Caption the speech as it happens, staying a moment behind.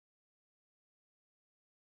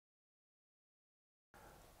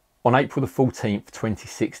On April the 14th,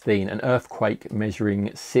 2016, an earthquake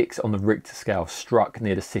measuring 6 on the Richter scale struck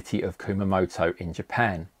near the city of Kumamoto in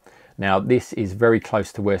Japan. Now, this is very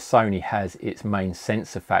close to where Sony has its main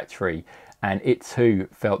sensor factory, and it too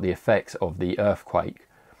felt the effects of the earthquake.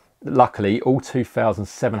 Luckily, all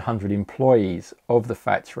 2,700 employees of the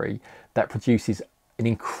factory that produces an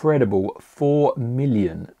incredible 4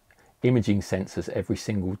 million imaging sensors every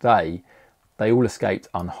single day, they all escaped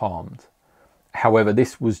unharmed. However,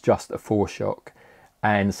 this was just a foreshock,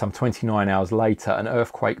 and some 29 hours later, an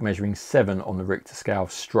earthquake measuring 7 on the Richter scale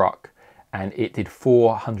struck, and it did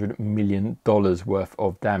 $400 million worth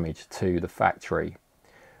of damage to the factory.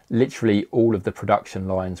 Literally all of the production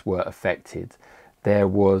lines were affected. There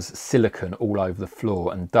was silicon all over the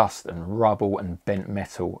floor, and dust and rubble and bent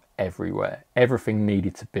metal everywhere. Everything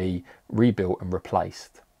needed to be rebuilt and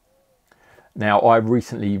replaced. Now, I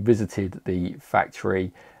recently visited the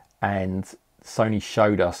factory, and Sony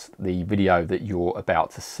showed us the video that you're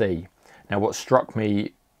about to see. Now, what struck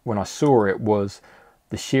me when I saw it was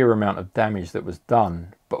the sheer amount of damage that was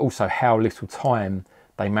done, but also how little time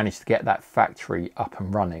they managed to get that factory up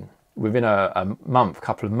and running. Within a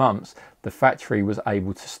couple of months, the factory was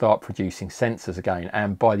able to start producing sensors again,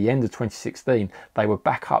 and by the end of 2016, they were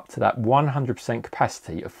back up to that 100%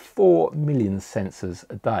 capacity of 4 million sensors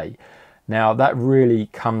a day. Now, that really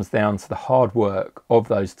comes down to the hard work of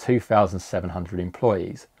those 2,700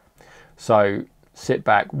 employees. So sit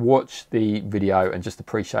back, watch the video, and just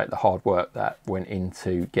appreciate the hard work that went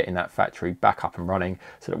into getting that factory back up and running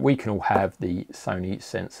so that we can all have the Sony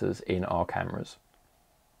sensors in our cameras.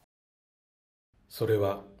 それ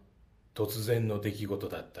は突然の出来事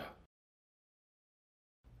だった。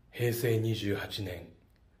平成28年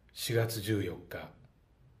4月14日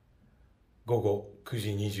午後9時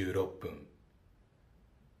26分、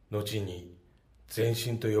後に前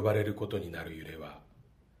震と呼ばれることになる揺れは、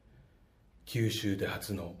九州で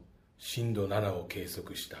初の震度7を計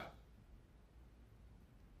測した。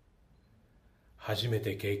初め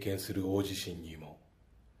て経験する大地震にも、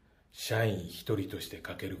社員一人として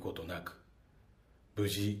欠けることなく、無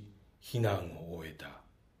事避難を終えた。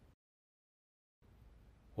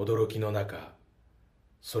驚きの中、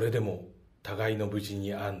それでも互いの無事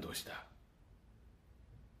に安堵した。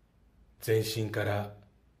前震から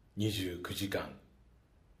29時間、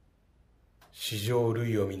史上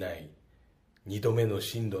類を見ない2度目の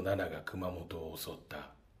震度7が熊本を襲っ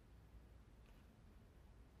た。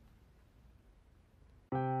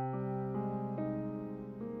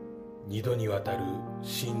2度にわたる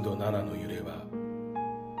震度7の揺れは、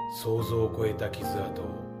想像を超えた傷跡を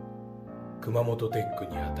熊本テック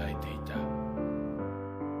に与えていた。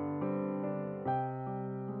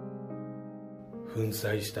粉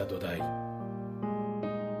砕した土台、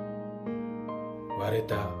割れ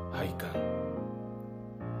た配管、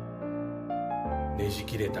ねじ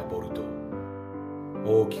切れたボルト、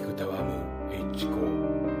大きくたわむエッジコ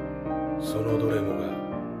ー、そのどれもが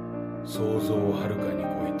想像をはるかに超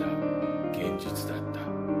えた現実だった。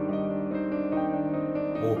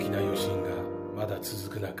大きな余震がまだ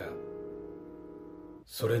続く中、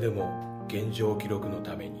それでも現状記録の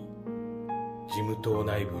ために事務棟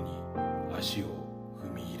内部に足を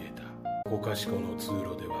踏み入れた。ここかしこの通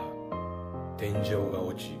路では天井が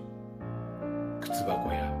落ち、靴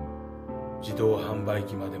箱や自動販売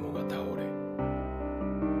機までもが倒れ、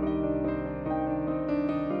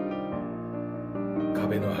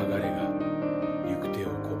壁の剥がれが行く手を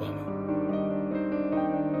拒む。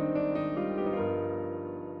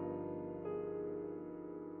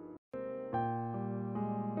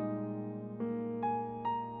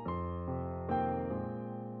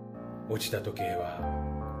落ちた時計は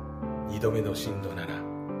2度目の震度7、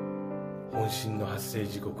本震の発生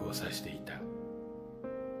時刻を指していた。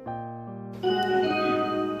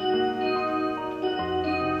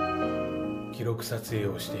記録撮影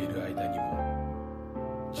をしている間に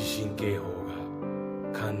も地震警報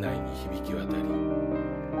が館内に響き渡り、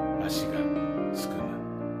足がすくむ。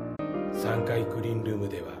3階クリーンルーム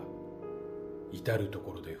では至る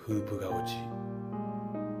所でフープが落ち、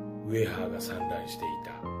ウェハーが散乱してい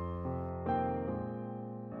た。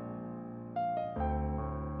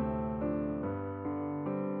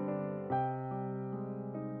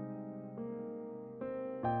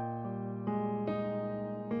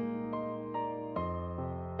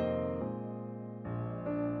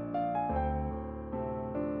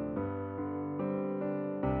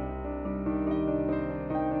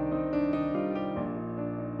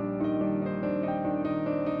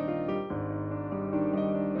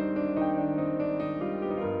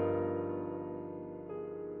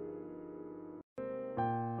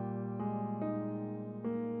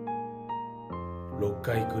6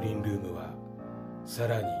階クリーンルームはさ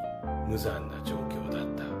らに無残な状況だっ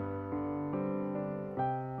た。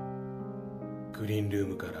クリーンルー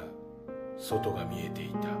ムから外が見えてい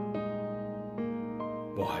た。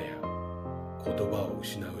もはや言葉を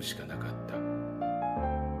失うしかなかった。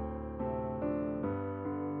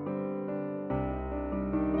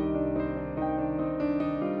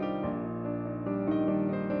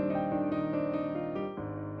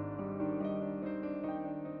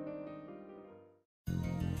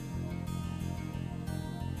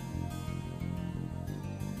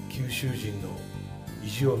九州人の意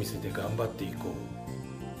地を見せて頑張っていこ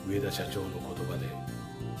う、上田社長の言葉で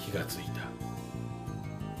火がついた。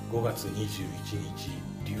5月21日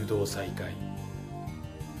流動再開。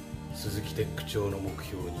鈴木テック長の目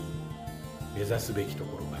標に目指すべきと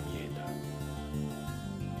ころが見え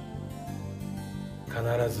た。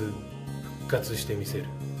必ず復活してみせる。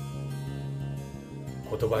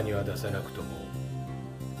言葉には出さなくとも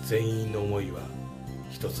全員の思いは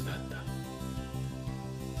一つだった。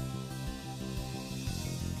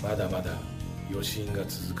まだまだ余震が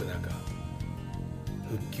続く中、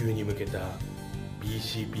復旧に向けた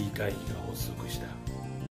BCP 会議が発足した。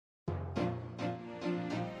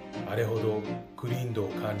あれほどクリーン度を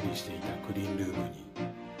管理していたクリーンルームに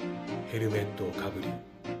ヘルメットをかぶり、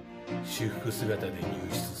私服姿で入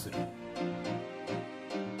室する。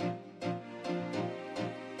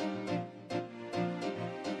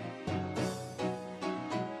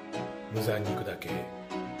無残に砕け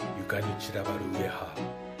床に散らばるウエハー。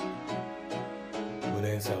無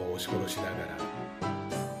念さを押し殺しながら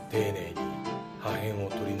丁寧に破片を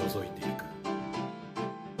取り除いていく。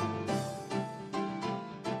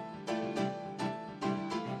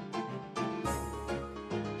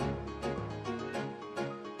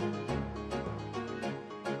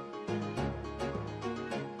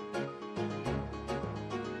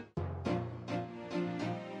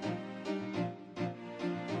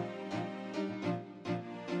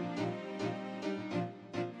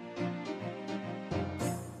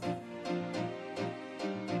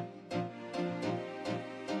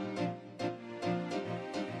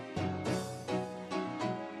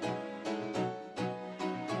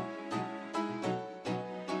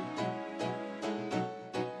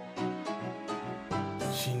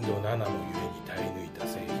震度7の揺れに耐え抜いた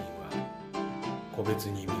製品は個別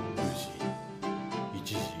に密封し、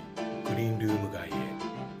一時クリーンルーム外へ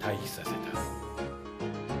退避させた。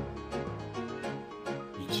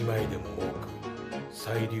一枚でも多く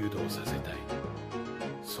再流動させたい、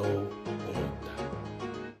そう思っ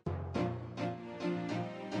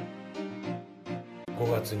た。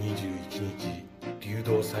5月21日流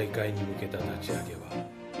動再開に向けた立ち上げは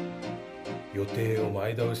予定を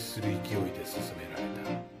前倒しする勢いで進められた。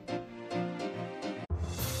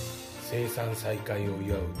生産再開を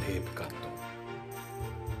祝うテープカット。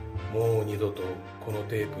もう二度とこの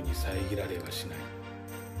テープに遮られはしない。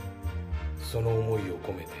その思いを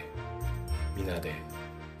込めて皆で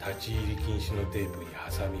立ち入り禁止のテープに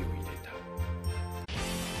ハサミを入れた。